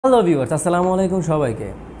Hello viewers, আসসালামু আলাইকুম সবাইকে।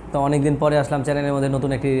 তো অনেক দিন পরে আসলাম চ্যানেলের মধ্যে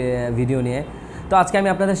নতুন একটি ভিডিও নিয়ে। তো আজকে আমি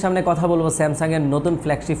আপনাদের সামনে কথা বলবো স্যামসাংয়ের নতুন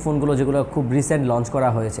ফ্ল্যাগশিপ ফোনগুলো যেগুলো খুব রিসেন্ট লঞ্চ করা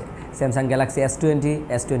হয়েছে। Samsung Galaxy S20,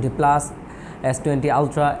 S20 plus, S20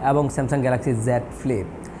 ultra এবং স্যামসাং গ্যালাক্সি Z ফ্লিপ।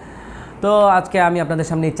 তো আজকে আমি আপনাদের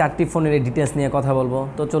সামনে এই চারটি ফোনের ডিটেলস নিয়ে কথা বলবো।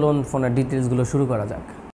 তো চলুন ফোনের ডিটেলসগুলো শুরু করা যাক।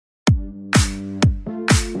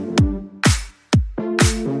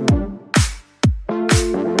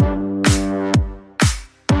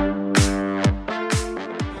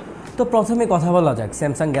 তো প্রথমে কথা বলা যাক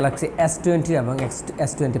স্যামসাং গ্যালাক্সি S20 এবং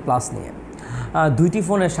S20 প্লাস নিয়ে। দুইটি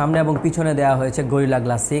ফোনের সামনে এবং পিছনে দেওয়া হয়েছে গরিলা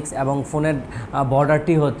গ্লাস 6 এবং ফোনের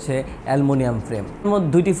বর্ডারটি হচ্ছে অ্যালুমিনিয়াম ফ্রেম।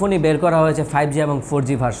 দুইটি ফোনই বের করা হয়েছে 5G এবং 4G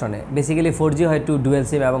ভার্সনে। বেসিক্যালি 4G হয় ডুয়েল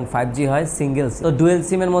সিম এবং 5G হয় সিঙ্গেল সিম। তো ডুয়েল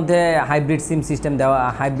সিমের মধ্যে হাইব্রিড সিম সিস্টেম দেওয়া,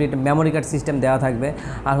 হাইব্রিড মেমোরি কার্ড সিস্টেম দেওয়া থাকবে,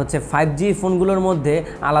 আর হচ্ছে 5G ফোনগুলোর মধ্যে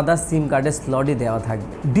আলাদা সিম কার্ডের স্লটই দেওয়া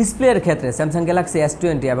থাকবে। ডিসপ্লের ক্ষেত্রে স্যামসাং গ্যালাক্সি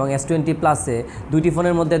S20 এবং S20 প্লাসে দুইটি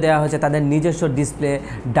ফোনের মধ্যে দেওয়া হয়েছে তাদের নিজস্ব display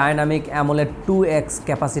dynamic AMOLED 2x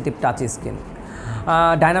capacitive touch screen.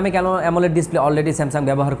 Dynamic AMOLED display already Samsung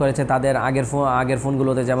ব্যবহার করেছে তাদের আগের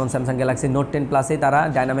ফোনগুলোতে, যেমন স্যামসাং গ্যালাক্সি নোট 10 প্লাসেই তারা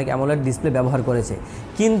ডাইনামিক অ্যামোলেড ডিসপ্লে ব্যবহার করেছে।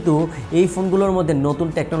 কিন্তু এই ফোনগুলোর মধ্যে নতুন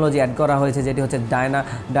টেকনোলজি অ্যাড করা হয়েছে, যেটি হচ্ছে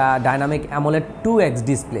ডাইনামিক অ্যামোলেড 2x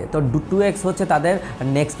ডিসপ্লে। তো 2x হচ্ছে তাদের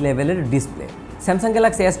নেক্সট লেভেলের ডিসপ্লে। স্যামসাং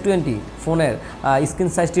গ্যালাক্সি S20 ফোনের স্ক্রিন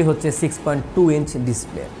সাইজটি হচ্ছে 6.2 ইঞ্চ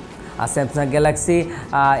ডিসপ্লে, আর স্যামসাং গ্যালাক্সি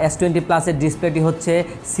S20 প্লাসের ডিসপ্লেটি হচ্ছে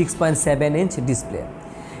 6.7 inch display.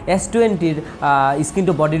 S20-র screen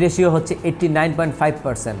two body ratio হচ্ছে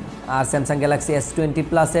 89.5%, আর স্যামসাং গ্যালাক্সি S20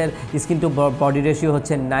 প্লাসের স্ক্রিন টু বডি রেশিও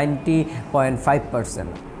হচ্ছে 90.5%।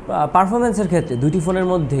 পারফরমেন্সের ক্ষেত্রে দুইটি ফোনের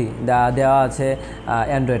মধ্যেই দেওয়া আছে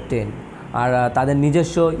অ্যান্ড্রয়েড 10 আর তাদের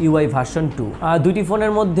নিজস্ব UI ভার্সন 2। দুইটি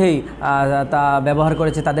ফোনের মধ্যেই তা ব্যবহার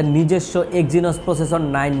করেছে তাদের নিজস্ব এক্সিনোস প্রসেসর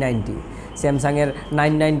 990। স্যামসাংয়ের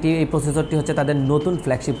 990 এই প্রসেসরটি হচ্ছে তাদের নতুন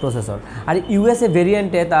ফ্ল্যাগশিপ প্রসেসর, আর USA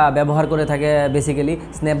ভেরিয়েন্টে তা ব্যবহার করে থাকে বেসিক্যালি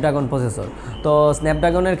স্ন্যাপড্রাগন প্রসেসর। তো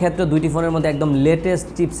স্ন্যাপড্রাগনের ক্ষেত্রে দুইটি ফোনের মধ্যে একদম লেটেস্ট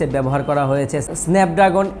চিপসেট ব্যবহার করা হয়েছে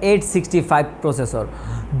স্ন্যাপড্রাগন 865 প্রসেসর।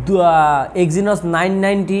 এক্সিনোস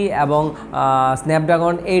 990 এবং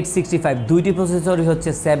স্ন্যাপড্রাগন 865 দুইটি প্রসেসরই হচ্ছে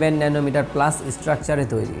 7 ন্যানোমিটার প্লাস স্ট্রাকচারে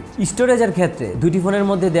তৈরি। স্টোরেজের ক্ষেত্রে দুইটি ফোনের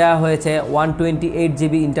মধ্যে দেওয়া হয়েছে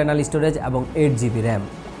 128GB ইন্টারনাল স্টোরেজ এবং 8GB র্যাম।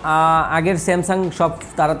 আগের স্যামসাং সব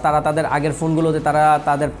তারা তাদের আগের ফোনগুলোতে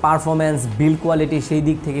তাদের পারফরমেন্স, বিল্ড কোয়ালিটি সেই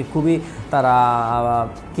দিক থেকে খুবই তারা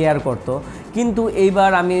কেয়ার করত, কিন্তু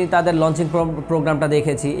এইবার আমি তাদের লঞ্চিং প্রোগ্রামটা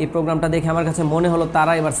দেখেছি। এই প্রোগ্রামটা দেখে আমার কাছে মনে হলো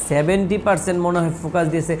তারা এবার 70% মনে হয় ফোকাস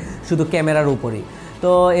দিয়েছে শুধু ক্যামেরার উপরেই।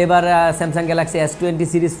 তো এবার স্যামসাং গ্যালাক্সি S20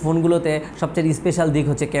 সিরিজ ফোনগুলোতে সবচেয়ে স্পেশাল দিক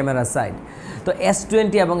হচ্ছে ক্যামেরার সাইড। তো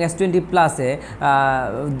S20 এবং S20 প্লাসে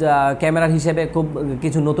ক্যামেরার হিসেবে খুব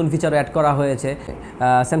কিছু নতুন ফিচার অ্যাড করা হয়েছে।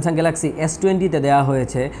 স্যামসাং গ্যালাক্সি S20-তে দেওয়া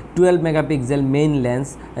হয়েছে 12 মেগাপিক্সেল মেইন লেন্স,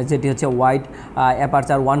 যেটি হচ্ছে ওয়াইড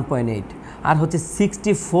অ্যাপারচার 1.8, আর হচ্ছে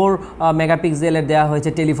 64 মেগাপিক্সেলের দেওয়া হয়েছে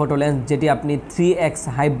টেলিফোটো লেন্স, যেটি আপনি 3x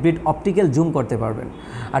হাইব্রিড অপটিক্যাল জুম করতে পারবেন,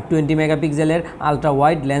 আর 20 মেগাপিক্সেলের আলট্রা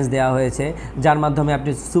ওয়াইড লেন্স দেওয়া হয়েছে, যার মাধ্যমে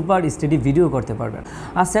আপনি সুপার স্টেডি ভিডিও করতে পারবেন।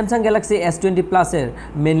 আর স্যামসাং গ্যালাক্সি S20 প্লাসের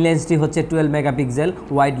মেন লেন্সটি হচ্ছে 12 megapixel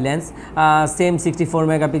wide lens, same 64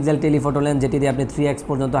 megapixel telephoto lens, যেটি দিয়ে আপনি 3x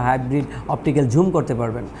পর্যন্ত হাইব্রিড অপটিক্যাল জুম করতে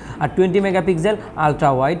পারবেন, আর 20 megapixel ultra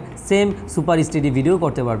wide same super steady video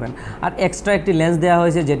করতে পারবেন। আর এক্সট্রা একটি লেন্স দেওয়া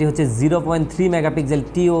হয়েছে, যেটি হচ্ছে 0.3 megapixel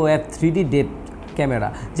TOF 3D depth camera,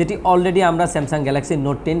 যেটি অলরেডি আমরা স্যামসাং গ্যালাক্সি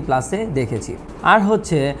নোট 10 প্লাসে দেখেছি। আর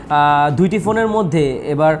হচ্ছে দুইটি ফোনের মধ্যে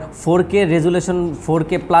এবার 4K resolution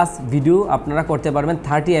 4K plus video আপনারা করতে পারবেন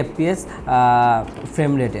 30 FPS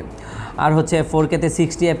ফ্রেম রেটে, আর হচ্ছে 4K-তে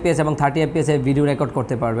 60 FPS এবং 30 FPS এর ভিডিও রেকর্ড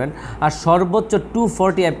করতে পারবেন, আর সর্বোচ্চ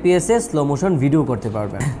 240 FPS a slow motion video করতে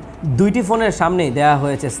পারবেন। দুইটি ফোনের সামনেই দেওয়া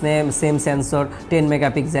হয়েছে same sensor 10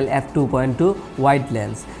 megapixel f2.2 wide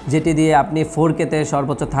lens, যেটি দিয়ে আপনি 4K-তে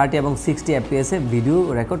সর্বোচ্চ 30 এবং 60 FPS এ ভিডিও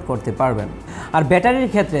রেকর্ড করতে পারবেন। আর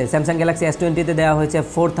ব্যাটারির ক্ষেত্রে স্যামসাং গ্যালাক্সি S20-তে দেওয়া হয়েছে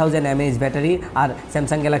 4000 mAh ব্যাটারি, আর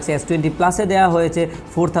স্যামসাং গ্যালাক্সি S20 প্লাসে দেওয়া হয়েছে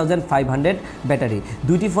 4500 ব্যাটারি।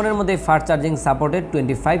 দুইটি ফোনের মধ্যে ফাস্ট চার্জিং সাপোর্টেড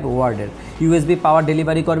 25 ওয়াটের, USB পাওয়ার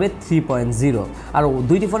ডেলিভারি করবে 3.0, আর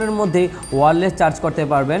দুইটি ফোনের মধ্যেই ওয়্যারলেস চার্জ করতে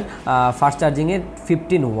পারবেন ফাস্ট চার্জিংয়ের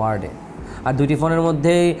 15 ওয়াটে। আর দুইটি ফোনের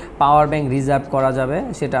মধ্যেই পাওয়ার ব্যাংক রিজার্ভ করা যাবে,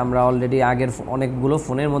 সেটা আমরা অলরেডি আগের অনেকগুলো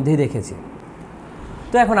ফোনের মধ্যেই দেখেছি।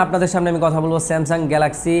 তো এখন আপনাদের সামনে আমি কথা বলবো স্যামসাং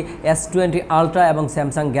গ্যালাক্সি S20 আলট্রা এবং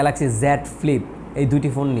স্যামসাং গ্যালাক্সি Z ফ্লিপ এই দুইটি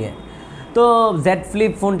ফোন নিয়ে। তো জেড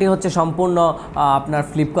ফ্লিপ ফোনটি হচ্ছে সম্পূর্ণ আপনার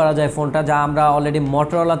ফ্লিপ করা যায় ফোনটা, যা আমরা অলরেডি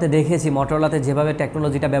মোটরোলাতে দেখেছি। মোটরোলাতে যেভাবে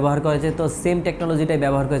টেকনোলজিটা ব্যবহার করেছে, তো সেম টেকনোলজিটাই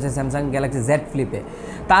ব্যবহার করেছে স্যামসাং গ্যালাক্সি জেড ফ্লিপে।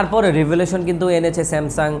 তারপরে রিভলিউশন কিন্তু এনেছে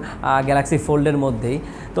স্যামসাং গ্যালাক্সি ফোল্ডের মধ্যেই।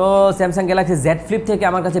 তো স্যামসাং গ্যালাক্সি জেড ফ্লিপ থেকে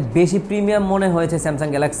আমার কাছে বেশি প্রিমিয়াম মনে হয়েছে স্যামসাং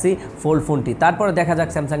গ্যালাক্সি ফোল্ড ফোনটি। তারপরে দেখা যাক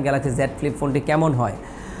স্যামসাং গ্যালাক্সি জেড ফ্লিপ ফোনটি কেমন হয়।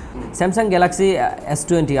 স্যামসাং গ্যালাক্সি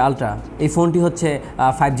S20 আলট্রা এই ফোনটি হচ্ছে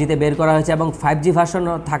 5Gতে বের করা হয়েছে এবং 5G ভার্সন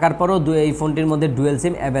থাকার পরও এই ফোনটির মধ্যে ডুয়েল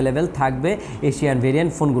সিম অ্যাভেলেবেল থাকবে এশিয়ান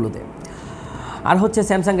ভেরিয়েন্ট ফোনগুলোতে। আর হচ্ছে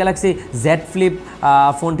স্যামসাং গ্যালাক্সি জেড ফ্লিপ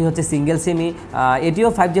ফোনটি হচ্ছে সিঙ্গেল সিমই, এটিও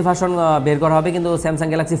 5G ভার্সন বের করা হবে, কিন্তু Samsung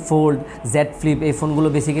Galaxy fold, Z flip এই ফোনগুলো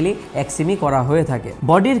বেসিক্যালি এক সিমই করা হয়ে থাকে।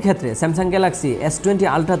 বডির ক্ষেত্রে স্যামসাং গ্যালাক্সি S20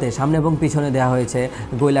 আলট্রাতে সামনে এবং পিছনে দেওয়া হয়েছে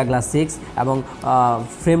গোরিলা গ্লাস 6 এবং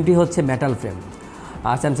ফ্রেমটি হচ্ছে metal frame.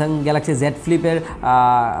 Samsung Galaxy Z ফ্লিপের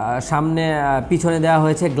সামনে পিছনে দেওয়া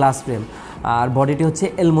হয়েছে গ্লাস ফ্রেম, আর বডিটি হচ্ছে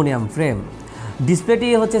অ্যালুমিনিয়াম ফ্রেম। ডিসপ্লেটি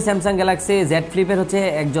হচ্ছে স্যামসাং গ্যালাক্সি জেড ফ্লিপের হচ্ছে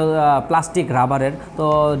একজন প্লাস্টিক রাবারের, তো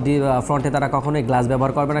ফ্রন্টে তারা কখনোই গ্লাস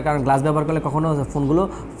ব্যবহার করবে না, কারণ গ্লাস ব্যবহার করলে কখনো ফোনগুলো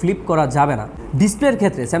ফ্লিপ করা যাবে না। ডিসপ্লের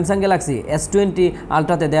ক্ষেত্রে স্যামসাং গ্যালাক্সি S20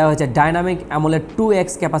 আলট্রাতে দেওয়া হয়েছে dynamic AMOLED 2x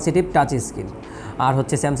capacitive touch screen, আর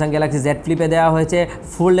হচ্ছে স্যামসাং গ্যালাক্সি জেড ফ্লিপে দেওয়া হয়েছে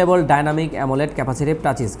foldable dynamic AMOLED capacitive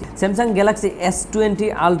touch screen. Samsung Galaxy S20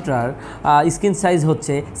 আলট্রার screen size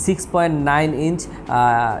হচ্ছে 6.9 ইঞ্চ,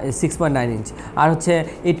 আর হচ্ছে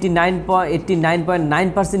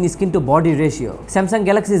 89.9% screen two body ratio. Samsung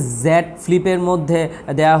Galaxy Z ফ্লিপের মধ্যে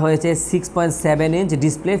দেওয়া হয়েছে 6.7 ইঞ্চ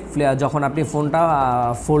ডিসপ্লে। যখন আপনি ফোনটা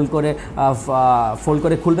ফোল্ড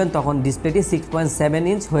করে খুলবেন তখন ডিসপ্লেটি 6.7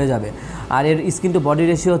 ইঞ্চ হয়ে যাবে, আর এর স্ক্রিন টু বডি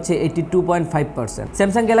রেশিও হচ্ছে 82.5%।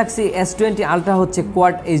 স্যামসাং গ্যালাক্সি S20 আলট্রা হচ্ছে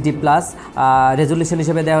কোয়াড HD প্লাস, রেজলিউশন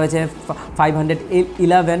হিসেবে দেওয়া হয়েছে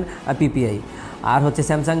 511 ppi, আর হচ্ছে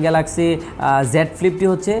স্যামসাং গ্যালাক্সি জেড ফ্লিপটি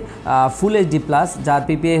হচ্ছে ফুল HD প্লাস, যার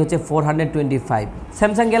PPI হচ্ছে 425।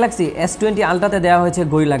 স্যামসাং গ্যালাক্সি S20 আলট্রাতে দেওয়া হয়েছে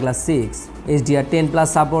গোরিলা গ্লাস 6, HDR10+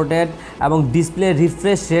 সাপোর্টেড এবং ডিসপ্লে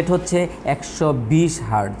রিফ্রেশ রেট হচ্ছে 120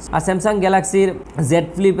 হার্টজ। আর স্যামসাং গ্যালাক্সির জেড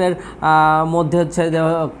ফ্লিপের মধ্যে হচ্ছে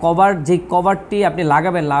যে কভারটি আপনি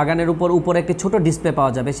লাগানোর উপরে একটি ছোট ডিসপ্লে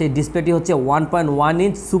পাওয়া যাবে, সেই ডিসপ্লেটি হচ্ছে 1.1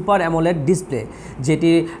 ইঞ্চ সুপার অ্যামোলেড ডিসপ্লে,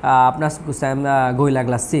 যেটি আপনার গোরিলা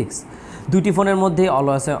গ্লাস 6। দুটি ফোনের মধ্যে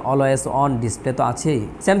অলওয়েজ অন ডিসপ্লে তো আছেই।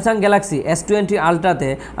 স্যামসাং গ্যালাক্সি S20 আলট্রাতে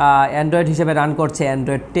অ্যান্ড্রয়েড হিসেবে রান করছে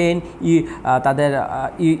অ্যান্ড্রয়েড 10 তাদের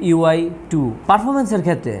UI 2। পারফরমেন্সের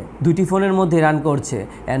ক্ষেত্রে দুটি ফোনের মধ্যে রান করছে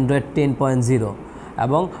অ্যান্ড্রয়েড 10.0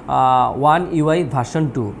 এবং 1 UI version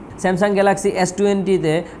 2। Samsung Galaxy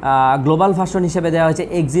S20তে global version হিসেবে দেওয়া হয়েছে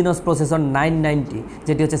এক্সিনোস প্রসেসর 990,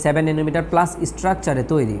 যেটি হচ্ছে 7 nm প্লাস স্ট্রাকচারে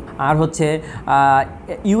তৈরি, আর হচ্ছে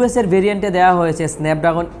US এর ভেরিয়েন্টে দেওয়া হয়েছে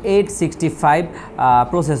স্ন্যাপড্রাগন 865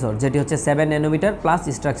 প্রসেসর, যেটি হচ্ছে 7 nm প্লাস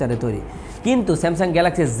স্ট্রাকচারে তৈরি। কিন্তু স্যামসাং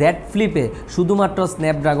গ্যালাক্সি জেড ফ্লিপে শুধুমাত্র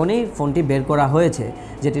স্ন্যাপড্রাগনই ফোনটি বের করা হয়েছে,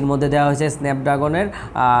 যেটির মধ্যে দেওয়া হয়েছে স্ন্যাপড্রাগনের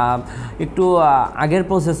একটু আগের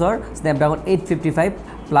প্রসেসর স্ন্যাপড্রাগন 855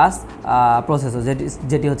 প্লাস প্রসেসর,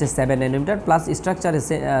 যেটি হচ্ছে 7 nm প্লাস স্ট্রাকচারে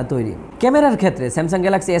তৈরি। ক্যামেরার ক্ষেত্রে স্যামসাং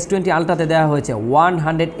গ্যালাক্সি S20 আলট্রাতে দেওয়া হয়েছে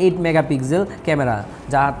 108 মেগাপিক্সেল ক্যামেরা,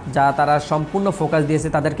 যা তারা সম্পূর্ণ ফোকাস দিয়েছে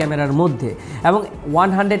তাদের ক্যামেরার মধ্যে, এবং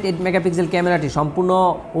 108 মেগাপিক্সেল ক্যামেরাটি সম্পূর্ণ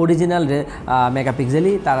অরিজিনাল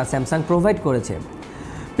মেগাপিক্সেলই তারা স্যামসাং প্রোভাইড করেছে।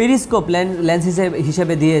 পেরিস্কোপ লেন্স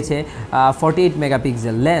হিসেবে দিয়েছে 48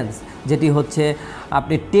 মেগাপিক্সেল লেন্স, যেটি হচ্ছে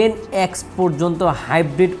আপনি 10x পর্যন্ত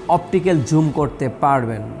হাইব্রিড অপটিক্যাল জুম করতে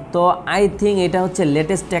পারবেন। তো আই থিঙ্ক এটা হচ্ছে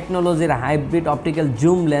লেটেস্ট টেকনোলজির হাইব্রিড অপটিক্যাল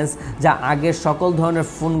জুম লেন্স, যা আগের সকল ধরনের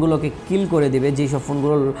ফোনগুলোকে কিল করে দেবে যেসব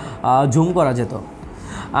ফোনগুলো জুম করা যেত।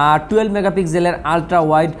 12 মেগাপিক্সেলের আলট্রা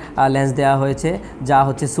ওয়াইড লেন্স দেওয়া হয়েছে, যা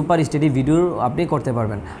হচ্ছে সুপার স্টেডি ভিডিও আপনি করতে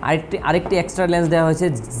পারবেন। আরেকটি এক্সট্রা লেন্স দেওয়া হয়েছে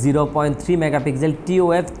 0.3 megapixel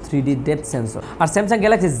TOF 3D depth sensor. আর স্যামসাং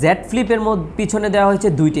গ্যালাক্সি জেড ফ্লিপের পিছনে দেওয়া হয়েছে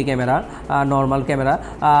দুইটি ক্যামেরা, নর্মাল ক্যামেরা।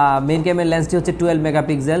 মেন ক্যামেরার লেন্সটি হচ্ছে 12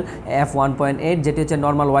 মেগাপিক্সেল f1.8, যেটি হচ্ছে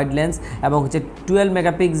নর্মাল ওয়াইড লেন্স, এবং হচ্ছে 12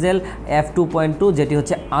 মেগাপিক্সেল f2.2, যেটি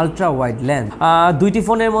হচ্ছে আলট্রা ওয়াইড লেন্স। দুইটি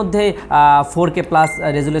ফোনের মধ্যে 4K প্লাস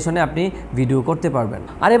রেজুলেশনে আপনি ভিডিও করতে পারবেন।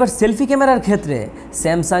 আর এবার সেলফি ক্যামেরার ক্ষেত্রে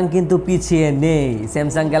স্যামসাং কিন্তু পিছিয়ে নেই।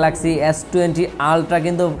 স্যামসাং গ্যালাক্সি S20 আলট্রা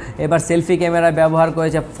কিন্তু এবার সেলফি ক্যামেরা ব্যবহার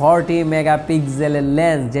করেছে 40 মেগাপিক্সেলের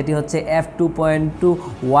লেন্স, যেটি হচ্ছে f2.2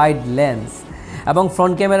 ওয়াইড লেন্স, এবং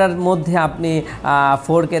ফ্রন্ট ক্যামেরার মধ্যে আপনি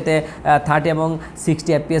 4Kতে 30 এবং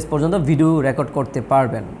 60 fps পর্যন্ত ভিডিও রেকর্ড করতে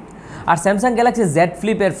পারবেন। আর স্যামসাং গ্যালাক্সি জেড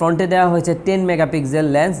ফ্লিপের ফ্রন্টে দেওয়া হয়েছে 10 মেগাপিক্সেল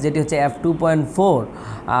লেন্স, যেটি হচ্ছে f2.4,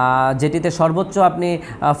 যেটিতে সর্বোচ্চ আপনি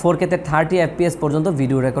 4Kতে 30 fps পর্যন্ত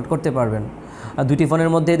ভিডিও রেকর্ড করতে পারবেন। দুটি ফোনের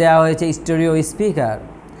মধ্যে দেওয়া হয়েছে স্টেরিও স্পিকার,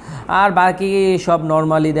 আর বাকি সব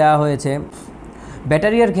নর্মালি দেওয়া হয়েছে।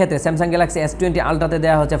 ব্যাটারির ক্ষেত্রে স্যামসাং গ্যালাক্সি S20 আলট্রাতে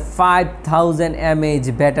দেওয়া হচ্ছে 5000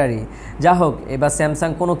 mAh ব্যাটারি। যা হোক, এবার স্যামসাং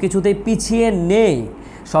কোনো কিছুতেই পিছিয়ে নেই,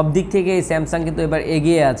 সব দিক থেকে স্যামসাং কিন্তু এবার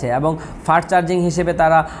এগিয়ে আছে। এবং ফাস্ট চার্জিং হিসেবে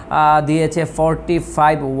তারা দিয়েছে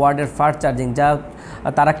 45 ওয়াটের ফাস্ট চার্জিং, যা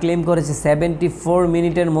তারা ক্লেম করেছে 74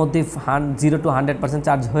 মিনিটের মধ্যে 0 to 100%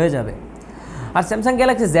 চার্জ হয়ে যাবে। আর স্যামসাং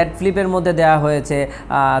গ্যালাক্সি Z ফ্লিপের মধ্যে দেওয়া হয়েছে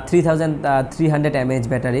 3300 mAh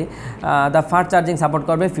battery, the fast charging support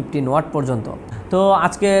করবে 15 ওয়াট পর্যন্ত। তো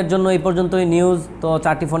আজকের জন্য এই পর্যন্তই নিউজ। তো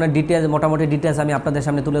 4টি ফোনের ডিটেলস, মোটামুটি ডিটেলস আমি আপনাদের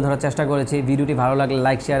সামনে তুলে ধরার চেষ্টা করেছি। ভিডিওটি ভালো লাগলে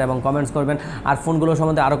লাইক, শেয়ার এবং কমেন্টস করবেন। আর ফোনগুলো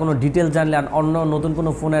সম্বন্ধে আরও কোনো ডিটেলস জানলে আর অন্য নতুন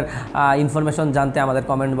কোনো ফোনের ইনফরমেশন জানতে আমাদের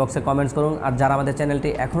কমেন্ট বক্সে কমেন্টস করুন। আর যারা আমাদের চ্যানেলটি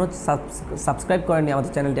এখনও সাবস্ক্রাইব করেননি,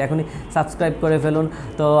 আমাদের চ্যানেলটি এখনই সাবস্ক্রাইব করে ফেলুন।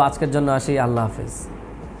 তো আজকের জন্য আসি, আল্লাহ হাফেজ।